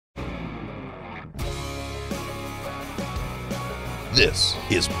This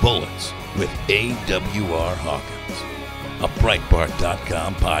is Bullets with AWR Hawkins, a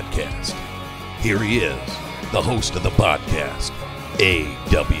Breitbart.com podcast. Here he is, the host of the podcast,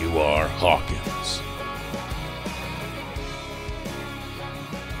 AWR Hawkins.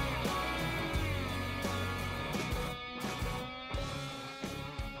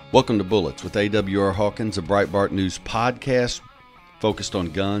 Welcome to Bullets with AWR Hawkins, a Breitbart News podcast focused on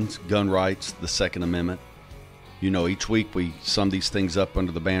guns, gun rights, the Second Amendment. You know, each week we sum these things up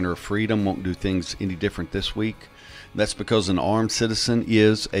under the banner of freedom. Won't do things any different this week. That's because an armed citizen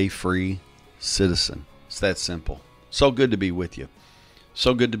is a free citizen. It's that simple. So good to be with you.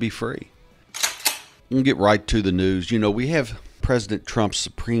 So good to be free. We'll get right to the news. You know, we have President Trump's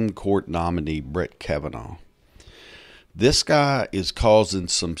Supreme Court nominee, Brett Kavanaugh. This guy is causing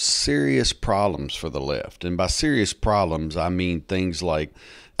some serious problems for the left. And by serious problems, I mean things like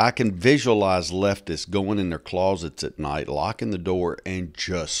I can visualize leftists going in their closets at night, locking the door, and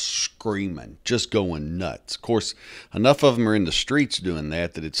just screaming, just going nuts. Of course, enough of them are in the streets doing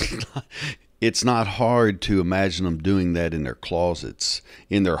that it's not hard to imagine them doing that in their closets,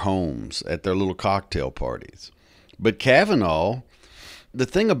 in their homes, at their little cocktail parties. But Kavanaugh, the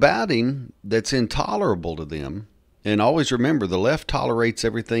thing about him that's intolerable to them, and always remember, the left tolerates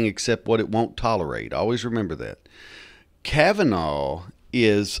everything except what it won't tolerate. Always remember that. Kavanaugh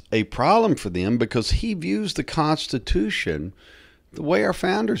is a problem for them because he views the Constitution the way our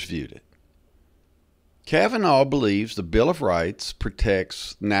founders viewed it. Kavanaugh believes the Bill of Rights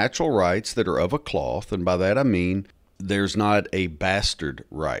protects natural rights that are of a cloth, and by that I mean there's not a bastard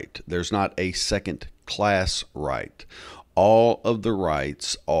right. There's not a second-class right. All of the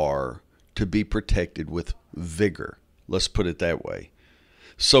rights are to be protected with vigor. Let's put it that way.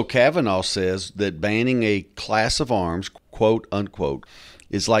 So Kavanaugh says that banning a class of arms, quote unquote,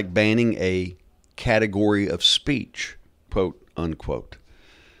 is like banning a category of speech, quote unquote.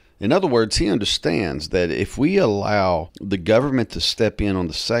 In other words, he understands that if we allow the government to step in on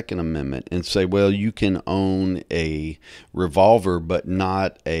the Second Amendment and say, well, you can own a revolver but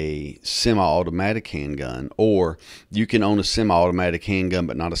not a semi-automatic handgun, or you can own a semi-automatic handgun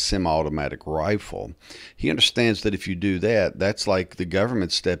but not a semi-automatic rifle, he understands that if you do that, that's like the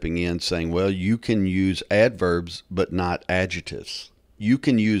government stepping in saying, well, you can use adverbs but not adjectives. You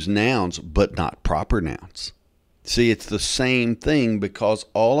can use nouns but not proper nouns. See, it's the same thing because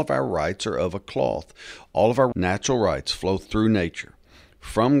all of our rights are of a cloth. All of our natural rights flow through nature,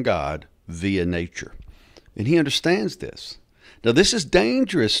 from God via nature. And he understands this. Now, this is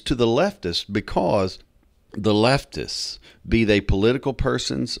dangerous to the leftists because the leftists, be they political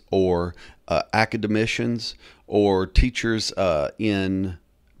persons or academicians or teachers in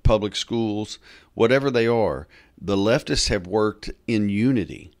public schools, whatever they are, the leftists have worked in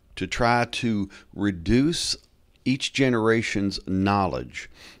unity to try to reduce each generation's knowledge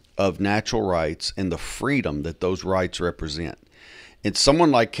of natural rights and the freedom that those rights represent. And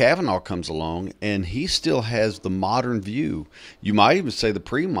someone like Kavanaugh comes along and he still has the modern view. You might even say the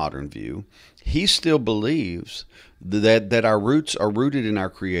pre-modern view. He still believes that our roots are rooted in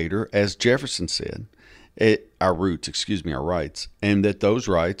our Creator, as Jefferson said, our rights, and that those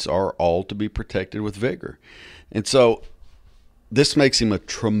rights are all to be protected with vigor. And so this makes him a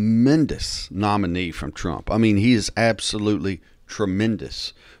tremendous nominee from Trump. I mean, he is absolutely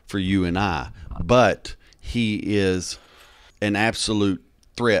tremendous for you and I, but he is an absolute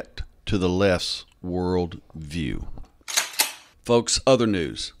threat to the left's world view. Folks, other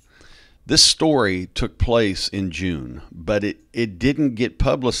news. This story took place in June, but it didn't get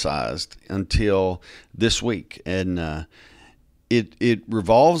publicized until this week, and it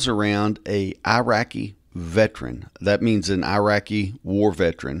revolves around a Iraqi veteran. That means an Iraqi war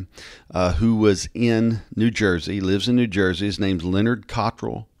veteran who was in New Jersey, lives in New Jersey. His name's Leonard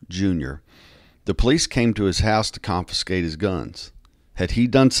Cottrell Jr. The police came to his house to confiscate his guns. Had he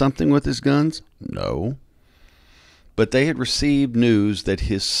done something with his guns? No. But they had received news that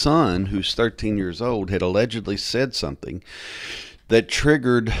his son, who's 13 years old, had allegedly said something that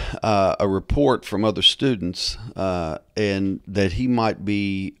triggered a report from other students and that he might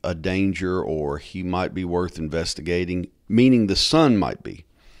be a danger or he might be worth investigating, meaning the son might be.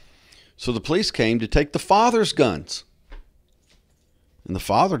 So the police came to take the father's guns. And the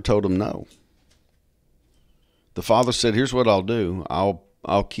father told him no. The father said, here's what I'll do.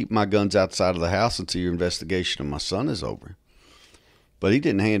 I'll keep my guns outside of the house until your investigation of my son is over. But he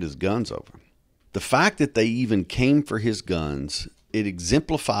didn't hand his guns over. The fact that they even came for his guns, it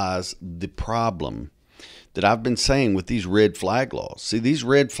exemplifies the problem that I've been saying with these red flag laws. See, these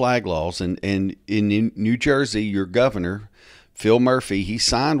red flag laws, and in New Jersey, your governor, Phil Murphy, he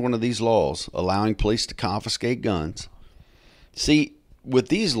signed one of these laws allowing police to confiscate guns. See, with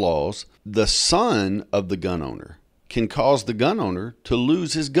these laws, the son of the gun owner can cause the gun owner to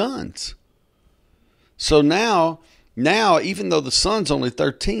lose his guns. So now, even though the son's only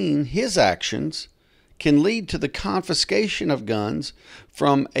 13, his actions can lead to the confiscation of guns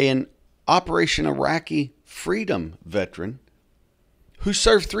from an Operation Iraqi Freedom veteran who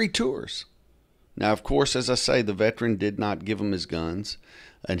served 3 tours. Now, of course, as I say, the veteran did not give him his guns,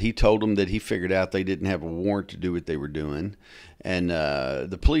 and he told them that he figured out they didn't have a warrant to do what they were doing. And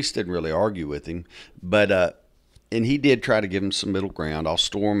the police didn't really argue with him, and he did try to give him some middle ground. I'll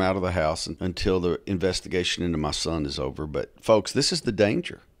store him out of the house until the investigation into my son is over. But, folks, this is the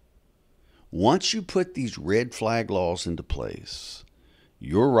danger. Once you put these red flag laws into place,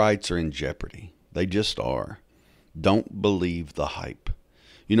 your rights are in jeopardy. They just are. Don't believe the hype.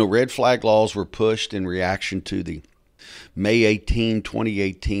 You know, red flag laws were pushed in reaction to the May 18,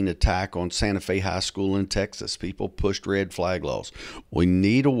 2018 attack on Santa Fe High School in Texas. People pushed red flag laws. We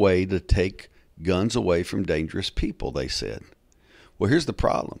need a way to take guns away from dangerous people, they said. Well, here's the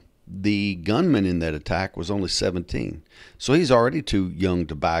problem. The gunman in that attack was only 17, so he's already too young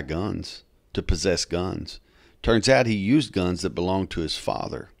to buy guns, to possess guns. Turns out he used guns that belonged to his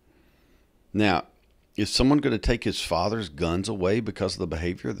father. Now, is someone going to take his father's guns away because of the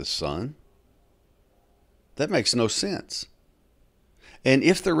behavior of the son? That makes no sense. And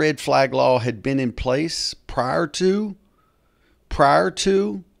if the red flag law had been in place prior to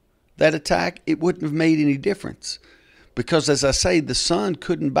that attack, it wouldn't have made any difference. Because, as I say, the son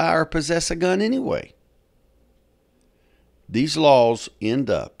couldn't buy or possess a gun anyway. These laws end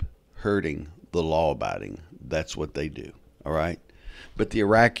up hurting the law-abiding. That's what they do, all right? But the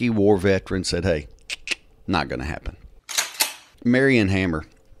Iraqi war veteran said, hey, not going to happen. Marion Hammer,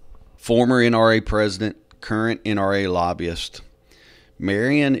 former NRA president, current NRA lobbyist.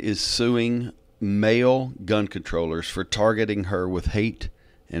 Marion is suing male gun controllers for targeting her with hate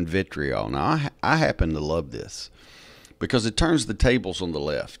and vitriol. Now, I happen to love this because it turns the tables on the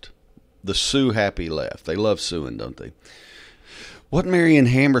left, the sue-happy left. They love suing, don't they? What Marion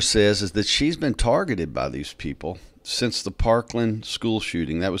Hammer says is that she's been targeted by these people since the Parkland school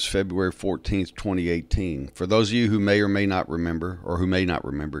shooting. That was February 14th, 2018. For those of you who may or may not remember,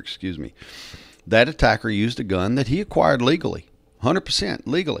 that attacker used a gun that he acquired legally, 100%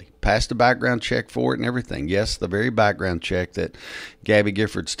 legally, passed a background check for it and everything. Yes, the very background check that Gabby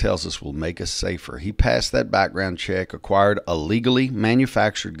Giffords tells us will make us safer. He passed that background check, acquired a legally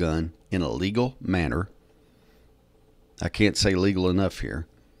manufactured gun in a legal manner. I can't say legal enough here.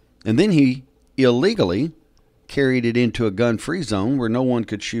 And then he illegally carried it into a gun-free zone where no one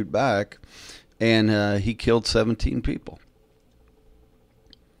could shoot back, and he killed 17 people.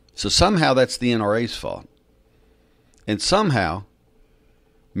 So somehow that's the NRA's fault. And somehow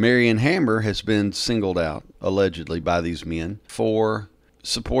Marion Hammer has been singled out, allegedly, by these men for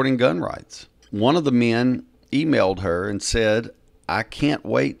supporting gun rights. One of the men emailed her and said, I can't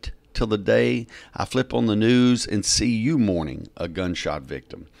wait till the day I flip on the news and see you mourning a gunshot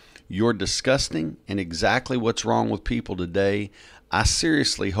victim. You're disgusting and exactly what's wrong with people today. I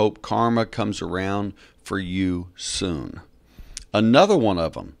seriously hope karma comes around for you soon. Another one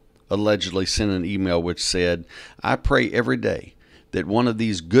of them allegedly sent an email which said, I pray every day that one of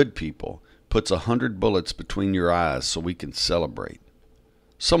these good people puts 100 bullets between your eyes so we can celebrate.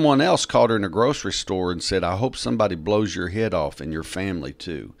 Someone else called her in a grocery store and said, I hope somebody blows your head off and your family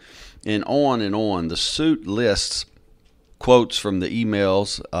too. And on and on. The suit lists quotes from the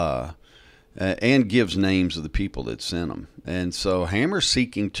emails and gives names of the people that sent them. And so Hammer's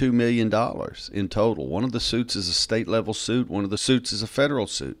seeking $2 million in total. One of the suits is a state level suit. One of the suits is a federal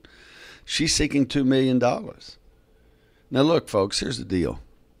suit. She's seeking $2 million. Now look, folks, here's the deal.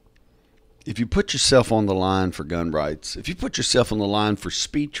 If you put yourself on the line for gun rights, if you put yourself on the line for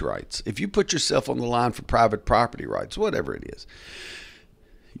speech rights, if you put yourself on the line for private property rights, whatever it is,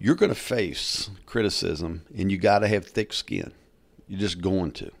 you're going to face criticism, and you got to have thick skin. You're just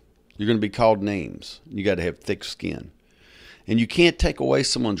going to. You're going to be called names. You got to have thick skin. And you can't take away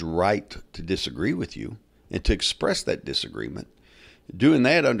someone's right to disagree with you and to express that disagreement. Doing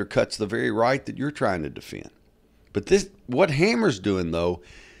that undercuts the very right that you're trying to defend. But what Hammer's doing, though,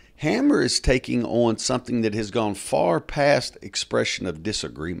 Hammer is taking on something that has gone far past expression of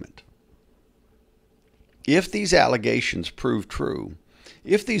disagreement. If these allegations prove true,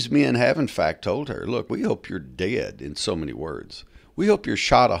 if these men have in fact told her, look, we hope you're dead, in so many words. We hope you're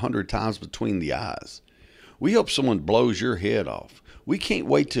shot 100 times between the eyes. We hope someone blows your head off. We can't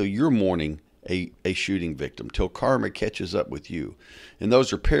wait till you're mourning a shooting victim, till karma catches up with you. And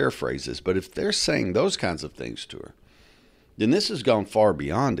those are paraphrases, but if they're saying those kinds of things to her, then this has gone far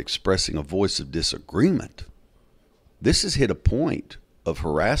beyond expressing a voice of disagreement. This has hit a point of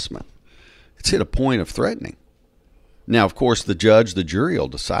harassment. It's hit a point of threatening. Now, of course, the judge, the jury will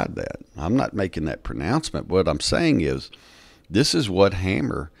decide that. I'm not making that pronouncement. What I'm saying is this is what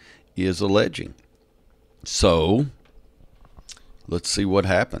Hammer is alleging. So let's see what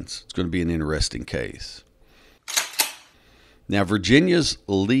happens. It's going to be an interesting case. Now, Virginia's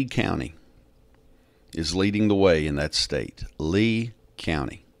Lee County is leading the way in that state. Lee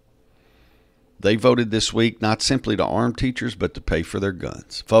County. They voted this week not simply to arm teachers, but to pay for their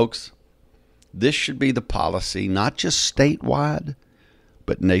guns. Folks, this should be the policy, not just statewide,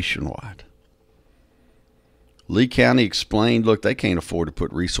 but nationwide. Lee County explained, look, they can't afford to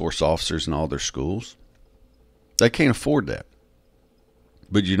put resource officers in all their schools. They can't afford that.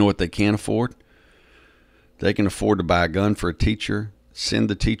 But you know what they can afford? They can afford to buy a gun for a teacher, send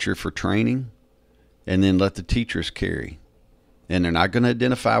the teacher for training, and then let the teachers carry. And they're not going to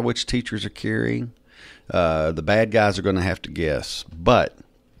identify which teachers are carrying. The bad guys are going to have to guess. But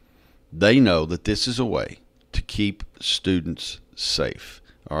they know that this is a way to keep students safe.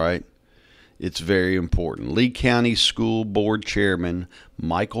 All right? It's very important. Lee County School Board Chairman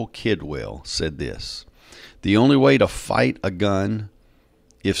Michael Kidwell said this: the only way to fight a gun,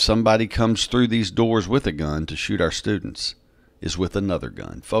 if somebody comes through these doors with a gun to shoot our students, is with another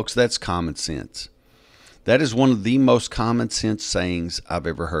gun. Folks, that's common sense. That is one of the most common sense sayings I've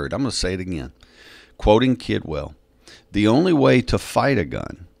ever heard. I'm going to say it again. Quoting Kidwell, the only way to fight a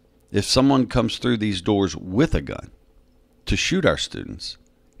gun, if someone comes through these doors with a gun to shoot our students,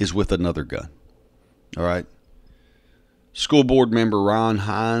 is with another gun. All right? School board member Ron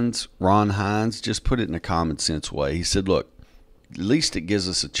Hines just put it in a common sense way. He said, look, at least it gives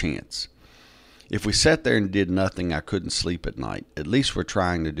us a chance. If we sat there and did nothing, I couldn't sleep at night. At least we're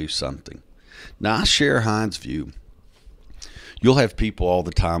trying to do something. Now, I share Hines' view. You'll have people all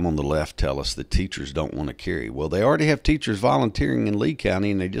the time on the left tell us that teachers don't want to carry. Well, they already have teachers volunteering in Lee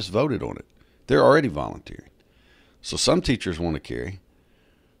County, and they just voted on it. They're already volunteering. So some teachers want to carry.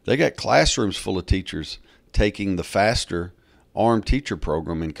 They got classrooms full of teachers taking the faster armed teacher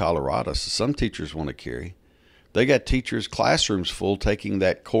program in Colorado. So some teachers want to carry. They got teachers, classrooms full, taking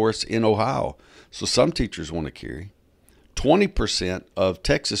that course in Ohio. So some teachers want to carry. 20% of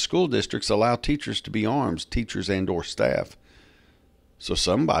Texas school districts allow teachers to be armed, teachers and or staff. So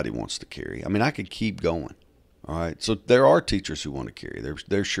somebody wants to carry. I mean, I could keep going. All right. So there are teachers who want to carry.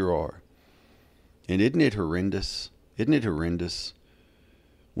 There sure are. And isn't it horrendous? Isn't it horrendous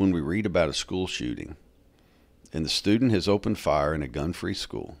when we read about a school shooting and the student has opened fire in a gun-free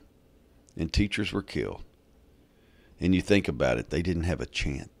school and teachers were killed? And you think about it, they didn't have a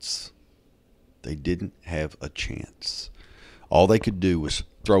chance. They didn't have a chance. All they could do was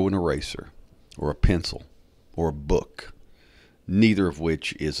throw an eraser or a pencil or a book, neither of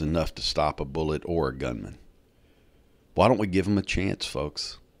which is enough to stop a bullet or a gunman. Why don't we give them a chance,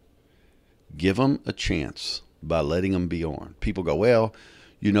 folks? Give them a chance by letting them be armed. People go, well,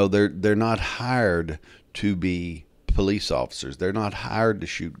 you know, they're not hired to be police officers. They're not hired to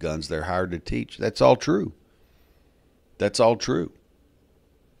shoot guns. They're hired to teach. That's all true. That's all true.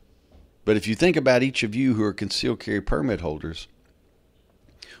 But if you think about each of you who are concealed carry permit holders,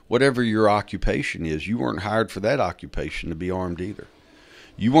 whatever your occupation is, you weren't hired for that occupation to be armed either.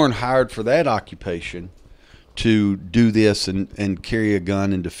 You weren't hired for that occupation to do this and carry a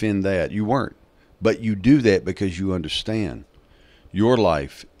gun and defend that. You weren't. But you do that because you understand your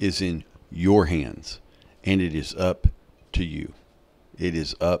life is in your hands, and it is up to you. It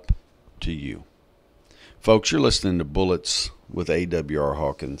is up to you. Folks, you're listening to Bullets with AWR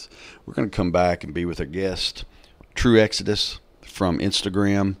Hawkins. We're going to come back and be with our guest, Truexodus from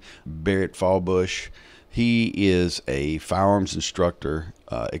Instagram, Baret Fawbush. He is a firearms instructor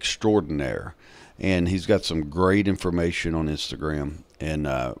extraordinaire, and he's got some great information on Instagram. And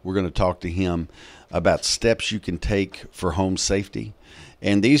we're going to talk to him about steps you can take for home safety.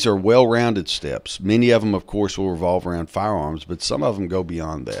 And these are well-rounded steps. Many of them, of course, will revolve around firearms, but some of them go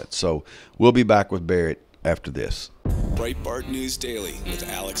beyond that. So we'll be back with Baret after this. Breitbart News Daily with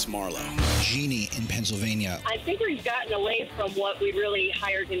Alex Marlowe. Jeannie in Pennsylvania. I think he's gotten away from what we really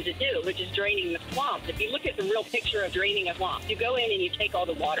hired him to do, which is draining the swamp. If you look at the real picture of draining a swamp, you go in and you take all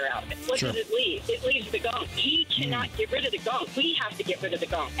the water out of it. What does it leave? It leaves the gunk. He cannot get rid of the gunk. We have to get rid of the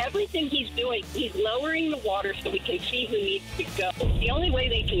gunk. Everything he's doing, he's lowering the water so we can see who needs to go. The only way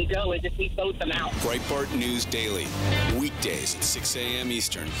they can go is if we vote them out. Breitbart News Daily, weekdays at 6 a.m.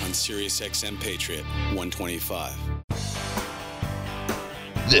 Eastern on Sirius XM Patriot 125.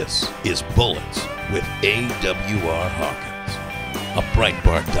 This is Bullets with AWR Hawkins, a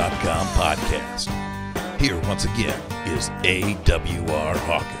Breitbart.com podcast. Here once again is AWR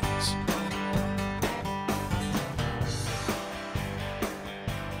Hawkins.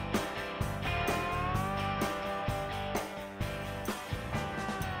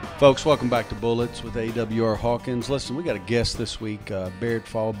 Folks, welcome back to Bullets with AWR Hawkins. Listen, we got a guest this week, Baret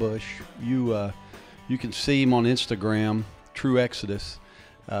Fawbush. You can see him on Instagram, Truexodus.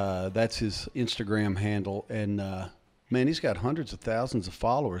 That's his Instagram handle. And, man, he's got hundreds of thousands of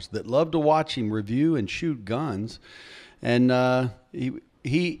followers that love to watch him review and shoot guns. And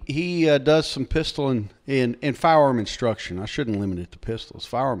he does some pistol and firearm instruction. I shouldn't limit it to pistols,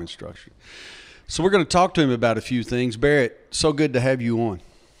 firearm instruction. So we're going to talk to him about a few things. Baret, so good to have you on.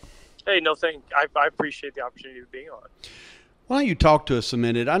 Hey, no, I appreciate the opportunity of being on. Why don't you talk to us a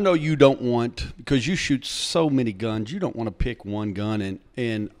minute? I know you don't want, because you shoot so many guns, you don't want to pick one gun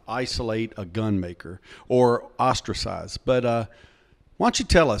and isolate a gun maker or ostracize. But why don't you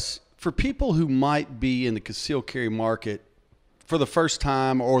tell us, for people who might be in the concealed carry market for the first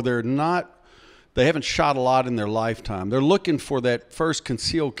time, or they haven't shot a lot in their lifetime, they're looking for that first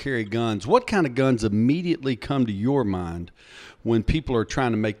concealed carry guns. What kind of guns immediately come to your mind when people are trying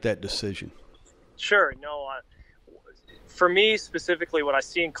to make that decision? Sure. No, for me specifically, what I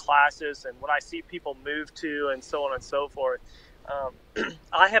see in classes and what I see people move to and so on and so forth,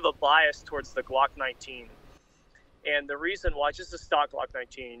 I have a bias towards the Glock 19. And the reason why, just a stock Glock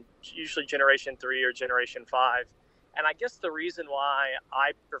 19, usually Generation 3 or Generation 5. And I guess the reason why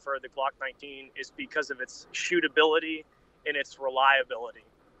I prefer the Glock 19 is because of its shootability and its reliability.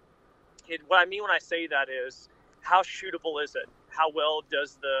 What I mean when I say that is, how shootable is it? How well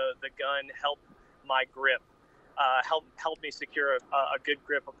does the gun help my grip? Help me secure a good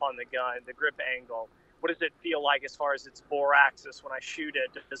grip upon the gun, the grip angle? What does it feel like as far as its bore axis when I shoot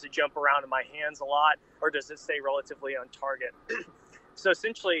it? Does it jump around in my hands a lot, or does it stay relatively on target? So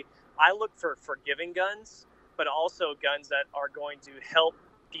essentially, I look for forgiving guns, but also guns that are going to help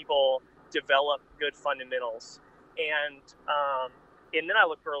people develop good fundamentals. And then I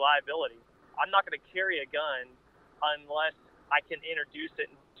look for reliability. I'm not going to carry a gun unless I can introduce it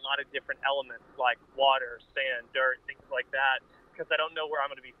in a lot of different elements like water, sand, dirt, things like that, because I don't know where I'm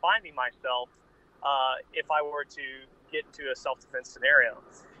going to be finding myself if I were to get into a self-defense scenario.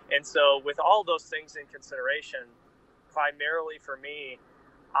 And so with all those things in consideration, primarily for me,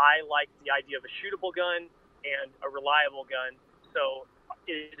 I like the idea of a shootable gun and a reliable gun. So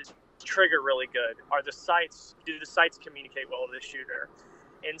is trigger really good? Do the sights communicate well with the shooter?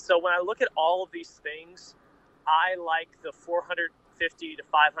 And so when I look at all of these things, I like the $450 to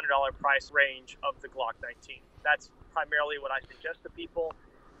 $500 price range of the Glock 19. That's primarily what I suggest to people,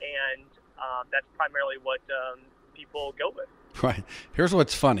 and that's primarily what people go with. Right. Here's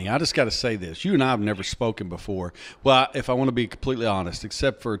what's funny. I just got to say this. You and I have never spoken before. Well, if I want to be completely honest,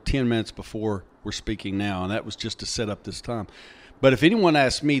 except for 10 minutes before we're speaking now, and that was just to set up this time. But if anyone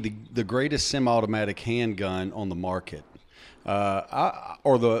asked me the greatest semi-automatic handgun on the market,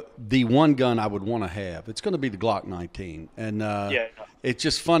 or the one gun I would want to have, it's going to be the Glock 19. And It's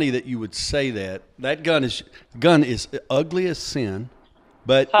just funny that you would say that. That gun is ugly as sin,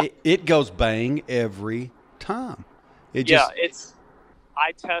 but it goes bang every time.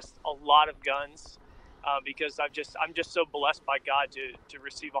 I test a lot of guns because I'm just so blessed by God to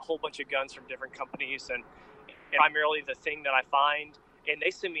receive a whole bunch of guns from different companies, and primarily the thing that I find. And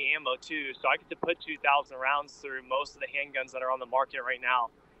they send me ammo too, so I get to put 2,000 rounds through most of the handguns that are on the market right now,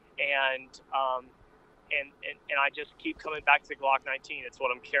 and I just keep coming back to the Glock 19. It's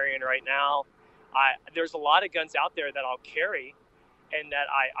what I'm carrying right now. There's a lot of guns out there that I'll carry, and that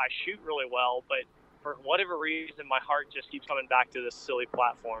I shoot really well, but for whatever reason, my heart just keeps coming back to this silly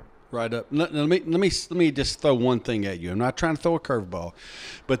platform. Right up. Let me just throw one thing at you. I'm not trying to throw a curveball,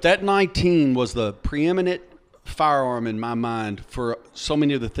 but that 19 was the preeminent firearm in my mind for so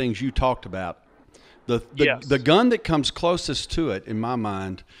many of the things you talked about. The gun that comes closest to it in my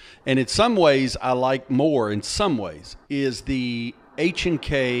mind, and in some ways I like more in some ways, is the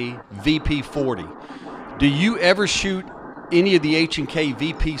H&K VP40. Do you ever shoot any of the H&K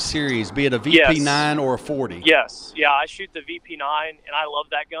VP series, be it a VP9 or a 40? Yes. Yeah, I shoot the VP9, and I love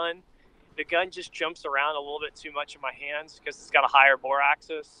that gun. The gun just jumps around a little bit too much in my hands because it's got a higher bore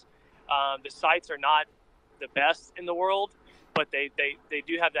axis. The sights are not the best in the world, but they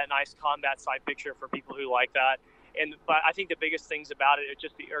do have that nice combat sight picture for people who like that. But I think the biggest things about it are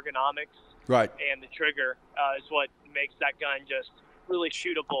just the ergonomics, right, and the trigger is what makes that gun just really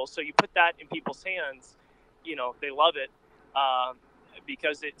shootable. So you put that in people's hands, they love it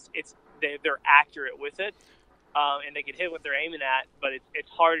because they're accurate with it, and they can hit what they're aiming at. But it's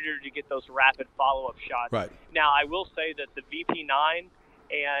harder to get those rapid follow-up shots. Right. Now I will say that the VP9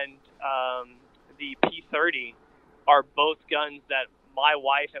 and the P30 are both guns that my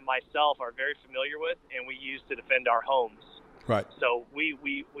wife and myself are very familiar with, and we use to defend our homes. Right. So we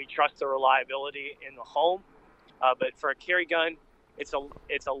trust the reliability in the home, but for a carry gun,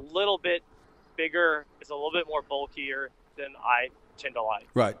 It's a little bit bigger. It's a little bit more bulkier than I tend to like.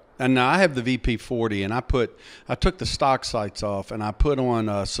 Right. And now I have the VP40, and I took the stock sights off, and I put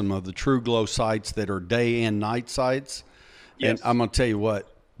on some of the True Glow sights that are day and night sights. Yes. And I'm going to tell you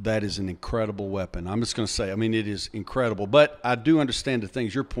what, that is an incredible weapon. I'm just going to say, I mean, it is incredible. But I do understand the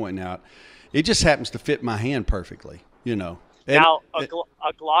things you're pointing out. It just happens to fit my hand perfectly, you know. Now, a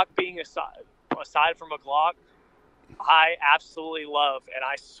Glock being aside from a Glock, I absolutely love, and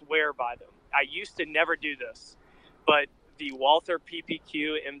I swear by them. I used to never do this, but the Walther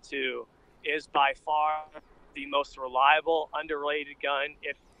PPQ M2 is by far the most reliable, underrated gun.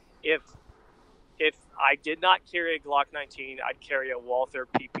 If I did not carry a Glock 19, I'd carry a Walther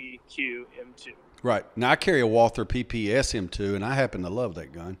PPQ M2. Right. Now, I carry a Walther PPS M2, and I happen to love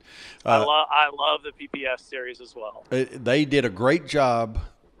that gun. I love the PPS series as well. They did a great job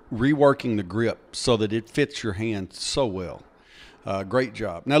reworking the grip so that it fits your hand so well. Great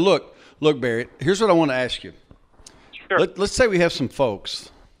job. Now, look, Baret, here's what I want to ask you. Sure. Let's say we have some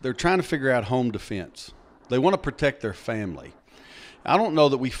folks, they're trying to figure out home defense. They want to protect their family. I don't know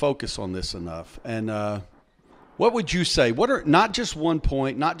that we focus on this enough. And what would you say? What are not just 1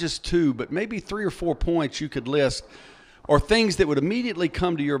 point, not just two, but maybe 3 or 4 points you could list, or things that would immediately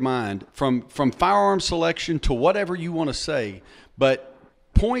come to your mind from firearm selection to whatever you want to say, but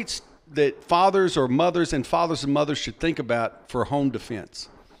points that fathers or mothers and fathers and mothers should think about for home defense?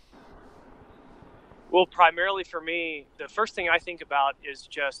 Well, primarily for me, the first thing I think about is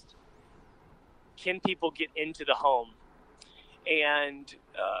just, can people get into the home? And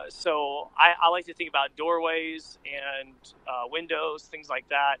so I like to think about doorways and windows, things like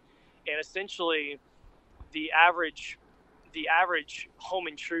that. And essentially, the average home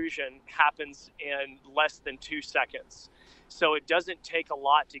intrusion happens in less than 2 seconds. So it doesn't take a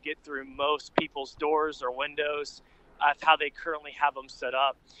lot to get through most people's doors or windows of how they currently have them set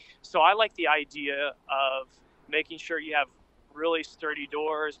up. So I like the idea of making sure you have really sturdy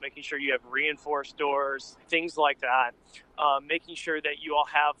doors, making sure you have reinforced doors, things like that. Making sure that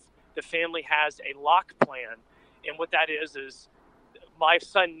the family has a lock plan. And what that is my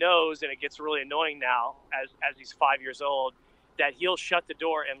son knows, and it gets really annoying now as he's 5 years old, that he'll shut the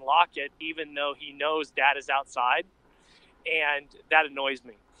door and lock it even though he knows dad is outside. And that annoys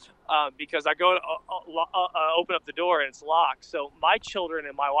me because I go to open up the door and it's locked. So my children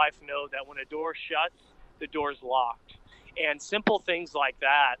and my wife know that when a door shuts, the door's locked. And simple things like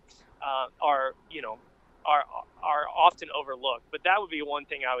that are often overlooked. But that would be one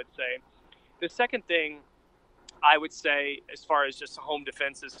thing I would say. The second thing I would say, as far as just home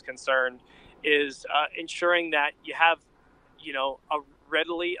defense is concerned, is ensuring that you have, a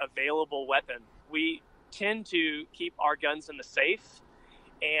readily available weapon. We tend to keep our guns in the safe,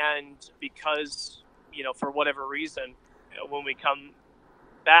 and because, for whatever reason, when we come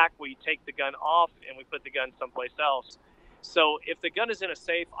back, we take the gun off and we put the gun someplace else. So if the gun is in a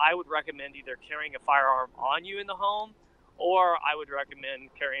safe, I would recommend either carrying a firearm on you in the home, or I would recommend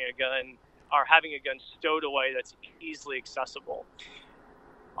carrying a gun or having a gun stowed away that's easily accessible.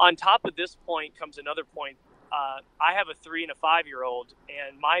 On top of this point comes another point. I have a 3 and a 5-year-old,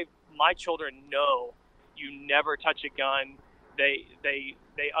 and my children know you never touch a gun. They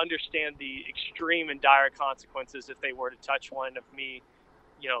understand the extreme and dire consequences if they were to touch one of me,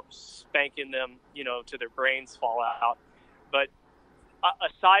 spanking them, to their brains fall out. But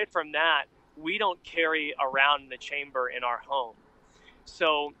aside from that, we don't carry around the chamber in our home.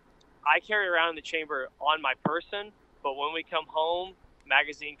 So I carry around the chamber on my person, but when we come home,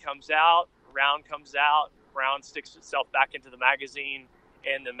 magazine comes out, round comes out, round sticks itself back into the magazine,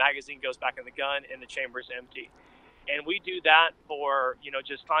 and the magazine goes back in the gun, and the chamber's empty. And we do that for,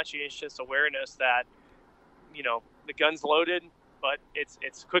 just conscientious awareness that, the gun's loaded, but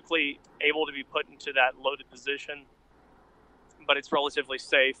it's quickly able to be put into that loaded position, but it's relatively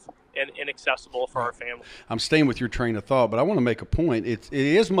safe and inaccessible for our family. I'm staying with your train of thought, but I want to make a point. It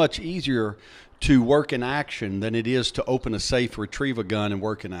is much easier to work in action than it is to open a safe, retrieve a gun, and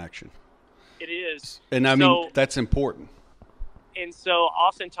work in action. It is. And I mean, that's important. And so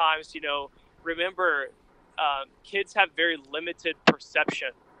oftentimes, remember, kids have very limited perception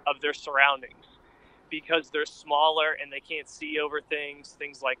of their surroundings because they're smaller and they can't see over things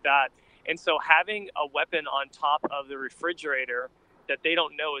like that. And so having a weapon on top of the refrigerator that they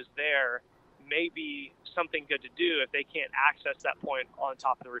don't know is there may be something good to do if they can't access that point on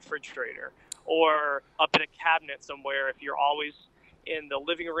top of the refrigerator, or up in a cabinet somewhere. If you're always in the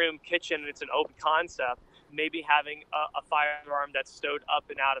living room, kitchen, and it's an open concept, maybe having a firearm that's stowed up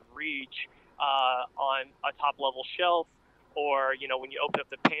and out of reach on a top level shelf, or when you open up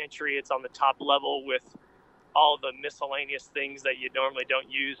the pantry, it's on the top level with all the miscellaneous things that you normally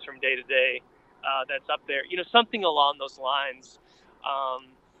don't use from day to day. That's up there, something along those lines.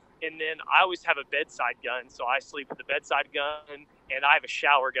 And then I always have a bedside gun, so I sleep with a bedside gun, and I have a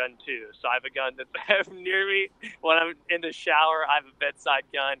shower gun too. So I have a gun that's near me when I'm in the shower. I have a bedside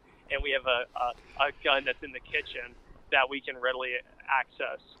gun, and we have a gun that's in the kitchen that we can readily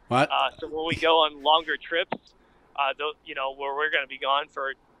access. What? So when we go on longer trips, where we're going to be gone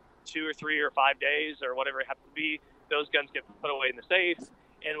for 2 or 3 or 5 days or whatever it happens to be, those guns get put away in the safe.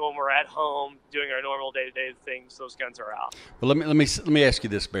 And when we're at home doing our normal day-to-day things, those guns are out. Well, let me ask you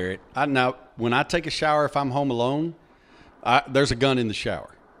this, Barrett. Now, when I take a shower, if I'm home alone, there's a gun in the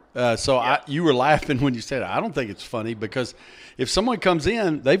shower. You were laughing when you said it. I don't think it's funny, because if someone comes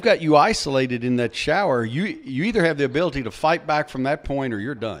in, they've got you isolated in that shower. You either have the ability to fight back from that point, or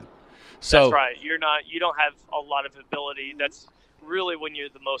you're done. So that's right. You don't have a lot of ability. That's really when you're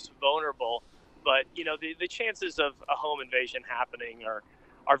the most vulnerable. But the chances of a home invasion happening are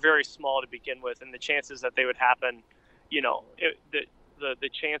very small to begin with, and the chances that they would happen, the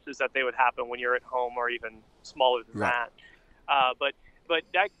chances that they would happen when you're at home are even smaller than right. that. But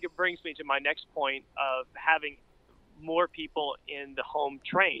that brings me to my next point of having more people in the home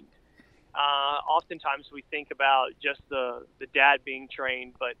trained. Oftentimes we think about just the dad being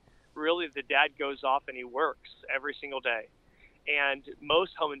trained, but really the dad goes off and he works every single day. And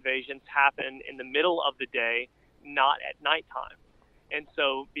most home invasions happen in the middle of the day, not at nighttime. And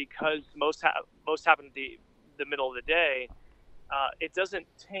so because most happen at the middle of the day, it doesn't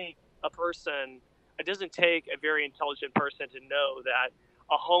take a very intelligent person to know that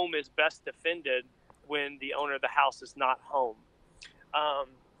a home is best defended when the owner of the house is not home.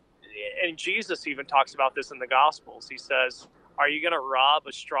 And Jesus even talks about this in the Gospels. He says, are you going to rob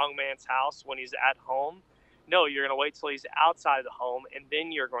a strong man's house when he's at home? No, you're going to wait till he's outside of the home, and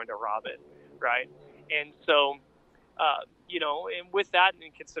then you're going to rob it, right? And so, and with that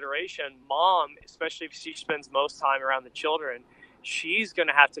in consideration, mom, especially if she spends most time around the children, she's going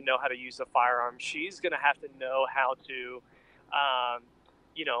to have to know how to use a firearm. She's going to have to know how to,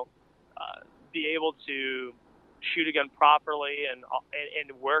 be able to shoot a gun properly and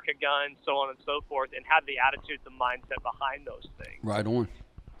work a gun, so on and so forth, and have the attitude, the mindset behind those things. Right on.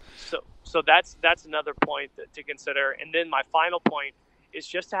 So that's another point to consider. And then my final point is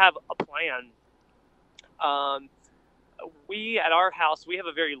just to have a plan. We at our house, we have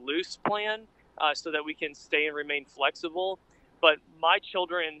a very loose plan so that we can stay and remain flexible. But my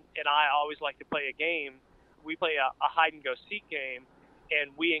children and I always like to play a game. We play a hide and go seek game,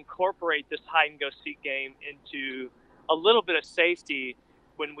 and we incorporate this hide and go seek game into a little bit of safety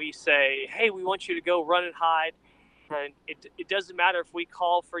when we say, hey, we want you to go run and hide. And it doesn't matter if we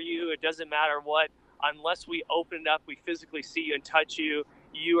call for you. It doesn't matter what. Unless we open it up, we physically see you and touch you,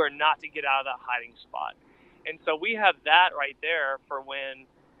 you are not to get out of that hiding spot. And so we have that right there for when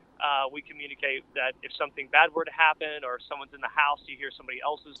we communicate that if something bad were to happen, or if someone's in the house, you hear somebody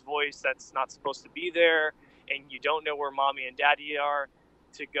else's voice that's not supposed to be there, and you don't know where mommy and daddy are,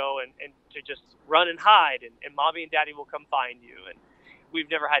 to go and to just run and hide, and mommy and daddy will come find you. And we've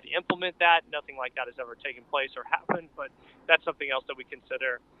never had to implement that. Nothing like that has ever taken place or happened, but that's something else that we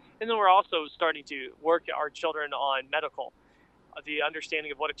consider. And then we're also starting to work our children on medical, the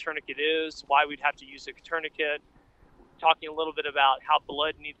understanding of what a tourniquet is, why we'd have to use a tourniquet, talking a little bit about how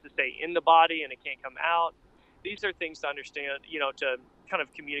blood needs to stay in the body and it can't come out. These are things to understand, to kind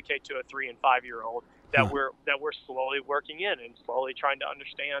of communicate to a 3 and 5 year old that we're slowly working in and slowly trying to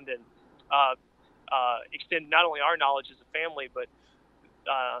understand and extend not only our knowledge as a family, but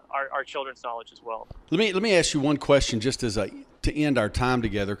our children's knowledge as well. Let me ask you one question just to end our time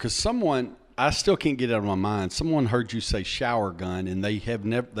together, because I still can't get it out of my mind. Someone heard you say shower gun, and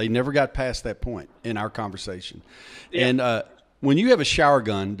they never got past that point in our conversation. Yeah. And when you have a shower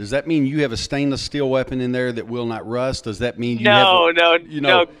gun, does that mean you have a stainless steel weapon in there that will not rust? Does that mean no,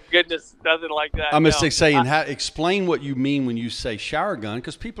 goodness, nothing like that. I'm just saying, explain what you mean when you say shower gun,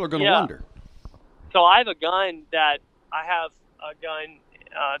 because people are going to wonder. So I have a gun that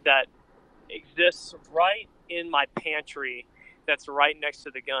that exists right in my pantry. That's right next to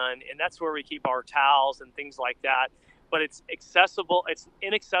the gun, and that's where we keep our towels and things like that. But it's accessible. It's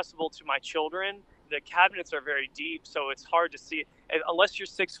inaccessible to my children. The cabinets are very deep, so it's hard to see it. Unless you're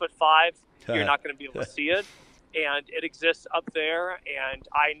 6'5", you're not going to be able to see it. And it exists up there, and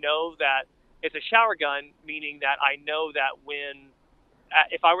I know that it's a shower gun, meaning that I know that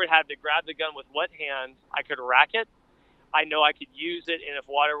if I were to have to grab the gun with wet hands, I could rack it. I know I could use it, and if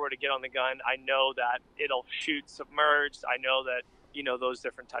water were to get on the gun, I know that it'll shoot submerged. I know that those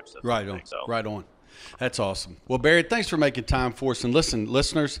different types of right things. Right on. That's awesome. Well, Baret, thanks for making time for us. And listen,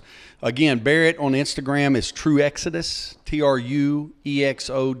 listeners, again, Baret on Instagram is Truexodus,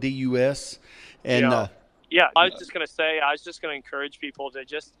 Truexodus. And I was just going to encourage people to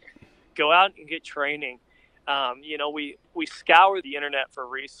just go out and get training. We scour the internet for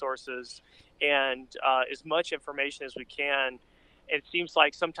resources and as much information as we can. It seems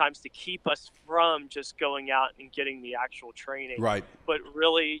like sometimes to keep us from just going out and getting the actual training. Right. But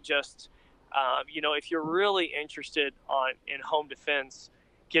really just, if you're really interested in home defense,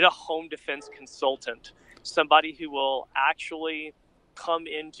 get a home defense consultant, somebody who will actually come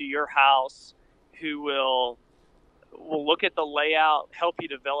into your house, who will look at the layout, help you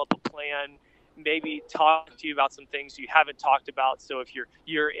develop a plan, maybe talk to you about some things you haven't talked about. So if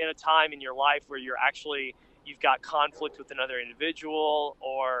you're in a time in your life where you've got conflict with another individual,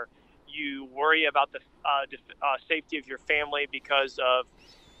 or you worry about the safety of your family because of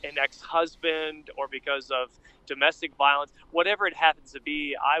an ex-husband or because of domestic violence, whatever it happens to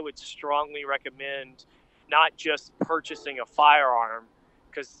be, I would strongly recommend not just purchasing a firearm,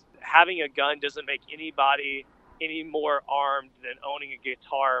 because having a gun doesn't make anybody any more armed than owning a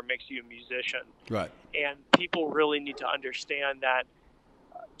guitar makes you a musician. Right. And people really need to understand that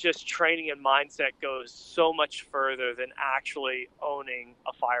just training and mindset goes so much further than actually owning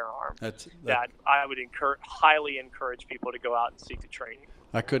a firearm. That I would highly encourage people to go out and seek the training.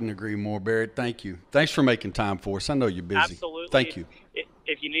 I couldn't agree more, Baret. Thank you. Thanks for making time for us. I know you're busy. Absolutely. Thank you.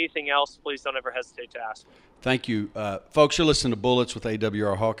 If you need anything else, please don't ever hesitate to ask me. Thank you. Folks, you're listening to Bullets with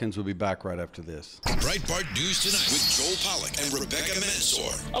AWR Hawkins. We'll be back right after this. Breitbart News Tonight with Joel Pollack and Rebecca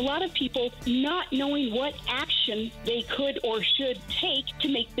Mansour. A lot of people not knowing what action they could or should take to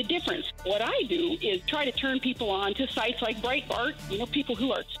make the difference. What I do is try to turn people on to sites like Breitbart, people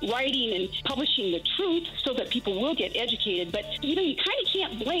who are writing and publishing the truth so that people will get educated. But, you kind of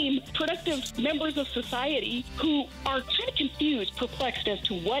can't blame productive members of society who are kind of confused, perplexed as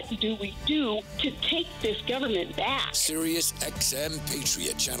to what do we do to take this government back. Sirius XM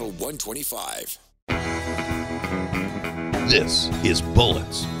Patriot Channel 125. This is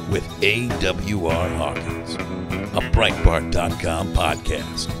Bullets with AWR Hawkins, a Breitbart.com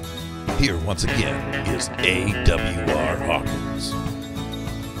podcast. Here once again is AWR Hawkins.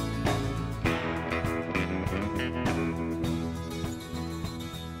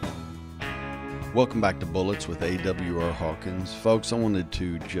 Welcome back to Bullets with AWR Hawkins. Folks, I wanted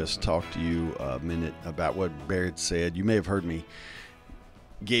to just talk to you a minute about what Baret said. You may have heard me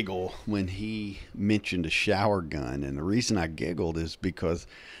giggle when he mentioned a shower gun, and the reason I giggled is because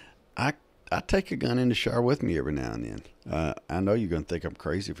I take a gun in the shower with me every now and then. I know you're going to think I'm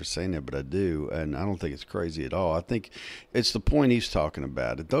crazy for saying that, but I do, and I don't think it's crazy at all. I think it's the point he's talking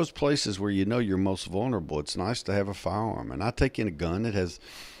about. At those places where you're most vulnerable, it's nice to have a firearm, and I take in a gun that has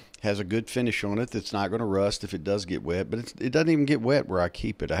a good finish on it that's not going to rust if it does get wet, but it doesn't even get wet where I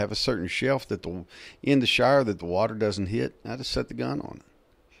keep it. I have a certain shelf in the shower that the water doesn't hit. I just set the gun on it,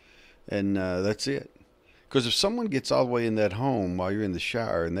 and that's it. Because if someone gets all the way in that home while you're in the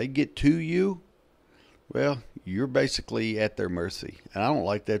shower and they get to you, well, you're basically at their mercy, and I don't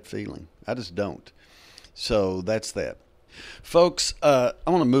like that feeling. I just don't. So that's that. Folks, I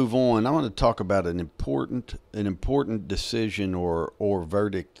want to move on. I want to talk about an important decision or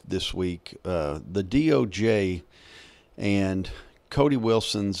verdict this week. The DOJ and Cody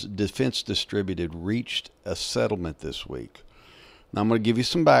Wilson's Defense Distributed reached a settlement this week. Now, I'm going to give you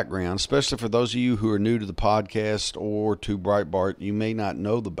some background, especially for those of you who are new to the podcast or to Breitbart. You may not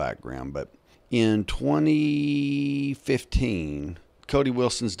know the background, but in 2015, Cody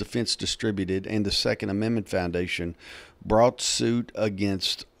Wilson's Defense Distributed and the Second Amendment Foundation brought suit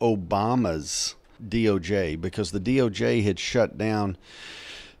against Obama's DOJ because the DOJ had shut down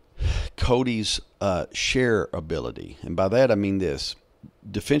Cody's share ability. And by that I mean this.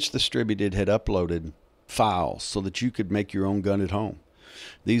 Defense Distributed had uploaded files so that you could make your own gun at home.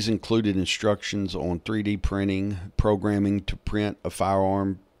 These included instructions on 3D printing, programming to print a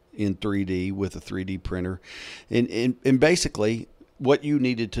firearm in 3D with a 3D printer, and basically what you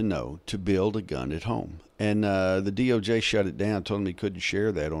needed to know to build a gun at home. And the DOJ shut it down, told him he couldn't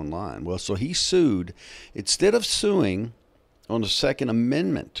share that online. Well, so he sued. Instead of suing on a Second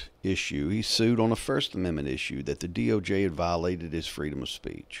Amendment issue, he sued on a First Amendment issue that the DOJ had violated his freedom of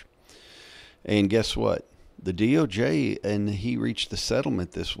speech. And guess what? The DOJ and he reached the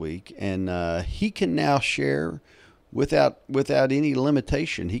settlement this week, and he can now share without any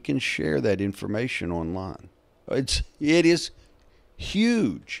limitation. He can share that information online. It is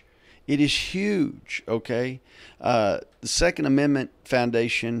huge. It is huge, okay? The Second Amendment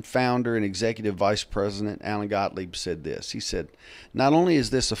Foundation founder and executive vice president Alan Gottlieb said this. He said, "Not only is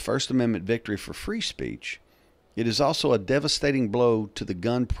this a First Amendment victory for free speech, it is also a devastating blow to the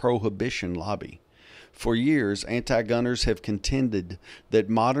gun prohibition lobby. For years, anti-gunners have contended that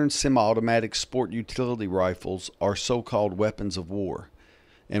modern semi-automatic sport utility rifles are so-called weapons of war.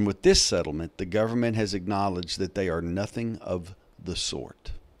 And with this settlement, the government has acknowledged that they are nothing of the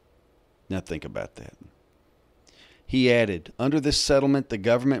sort." Now think about that. He added, "Under this settlement, the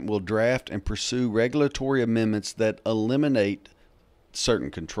government will draft and pursue regulatory amendments that eliminate certain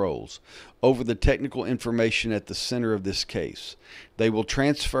controls over the technical information at the center of this case. They will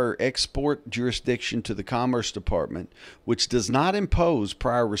transfer export jurisdiction to the Commerce Department, which does not impose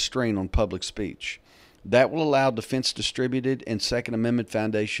prior restraint on public speech. That will allow Defense Distributed and Second Amendment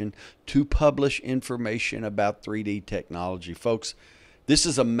Foundation to publish information about 3D technology." Folks, this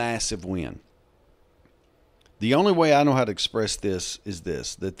is a massive win. The only way I know how to express this is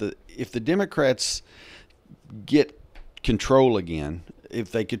this, that if the Democrats get control again,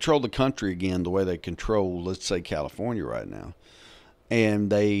 if they control the country again the way they control, let's say, California right now, and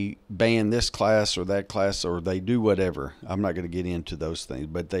they ban this class or that class, or they do whatever, I'm not going to get into those things,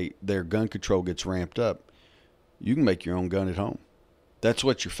 but their gun control gets ramped up, you can make your own gun at home. That's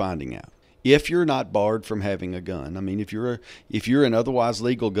what you're finding out. If you're not barred from having a gun, I mean, if you're an otherwise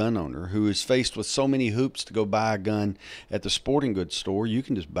legal gun owner who is faced with so many hoops to go buy a gun at the sporting goods store, you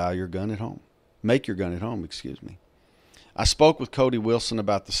can just buy your gun at home. Make your gun at home, excuse me. I spoke with Cody Wilson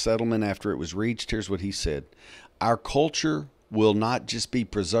about the settlement after it was reached. Here's what he said. "Our culture will not just be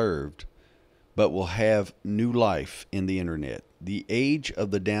preserved, but will have new life in the internet. The age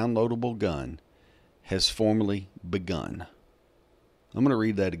of the downloadable gun has formally begun." I'm going to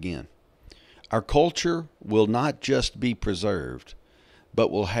read that again. "Our culture will not just be preserved,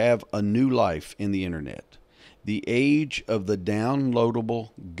 but will have a new life in the internet. The age of the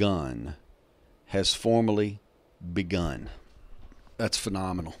downloadable gun has formally begun." That's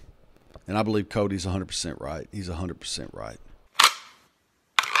phenomenal. And I believe Cody's 100% right. He's 100% right.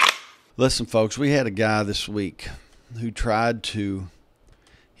 Listen, folks, we had a guy this week who tried to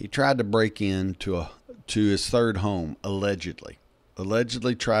break into his third home, allegedly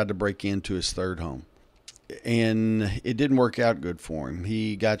tried to break into his third home, and it didn't work out good for him.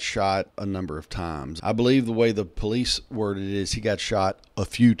 He got shot a number of times. I believe the way the police worded it is he got shot a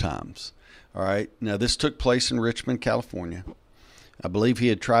few times. All right. Now, this took place in Richmond, California. I believe he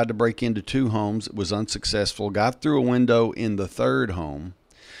had tried to break into 2 homes. It was unsuccessful. Got through a window in the third home.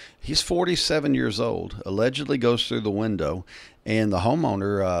 He's 47 years old, allegedly goes through the window, and the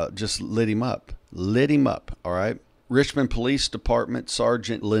homeowner just lit him up. All right. Richmond Police Department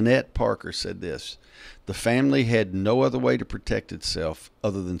Sergeant Lynette Parker said this: "The family had no other way to protect itself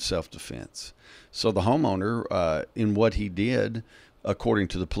other than self-defense." So the homeowner, in what he did, according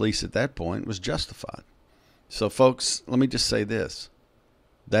to the police at that point, was justified. So, folks, let me just say this.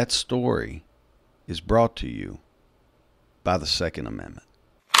 That story is brought to you by the Second Amendment.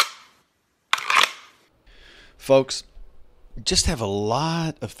 Folks, just have a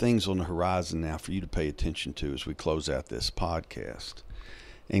lot of things on the horizon now for you to pay attention to as we close out this podcast.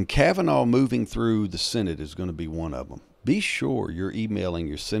 And Kavanaugh moving through the Senate is going to be one of them. Be sure you're emailing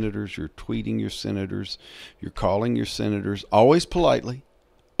your senators, you're tweeting your senators, you're calling your senators, always politely.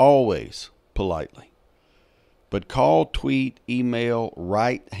 But call, tweet, email,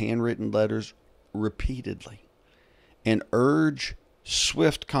 write handwritten letters repeatedly, and urge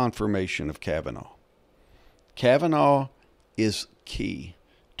swift confirmation of Kavanaugh. Kavanaugh is key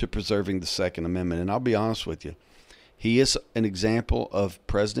to preserving the Second Amendment. And I'll be honest with you, he is an example of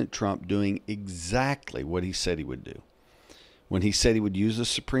President Trump doing exactly what he said he would do. When he said he would use the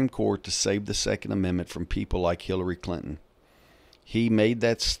Supreme Court to save the Second Amendment from people like Hillary Clinton. He made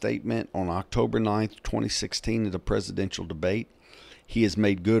that statement on October 9th, 2016 in the presidential debate. He has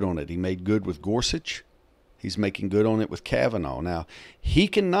made good on it. He made good with Gorsuch. He's making good on it with Kavanaugh. Now, he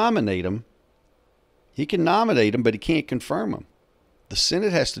can nominate him. But he can't confirm him. The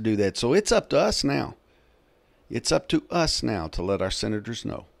Senate has to do that. So it's up to us now. It's up to us now to let our senators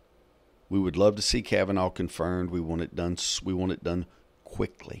know. We would love to see Kavanaugh confirmed. We want it done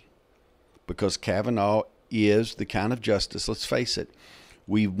quickly. Because Kavanaugh is the kind of justice, let's face it,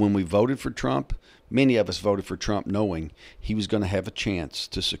 when we voted for Trump, many of us voted for Trump knowing he was going to have a chance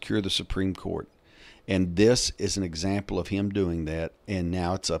to secure the Supreme Court. And this is an example of him doing that, and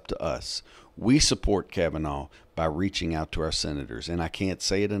now it's up to us. We support Kavanaugh by reaching out to our senators, and I can't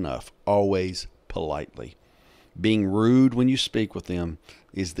say it enough, always politely. Being rude when you speak with them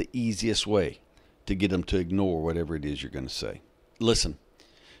is the easiest way to get them to ignore whatever it is you're going to say. Listen,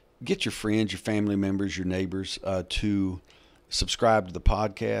 get your friends, your family members, your neighbors to subscribe to the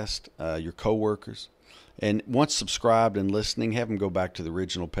podcast, your coworkers. And once subscribed and listening, have them go back to the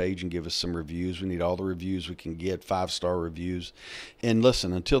original page and give us some reviews. We need all the reviews we can get, 5-star reviews. And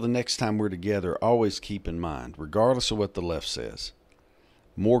listen, until the next time we're together, always keep in mind, regardless of what the left says,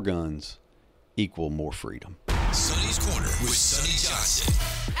 more guns equal more freedom. Sonny's Corner with Sonny Johnson.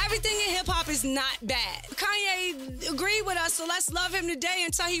 Everything in hip-hop is not bad. Kanye agreed with us, so let's love him today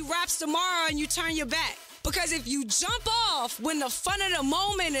until he raps tomorrow and you turn your back. Because if you jump off when the fun of the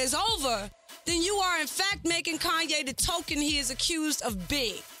moment is over, then you are in fact making Kanye the token he is accused of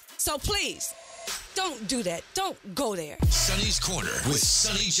being. So please, don't do that. Don't go there. Sonny's Corner with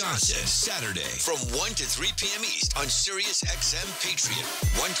Sonny Johnson. Saturday from 1 to 3 p.m. East on Sirius XM Patriot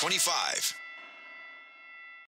 125.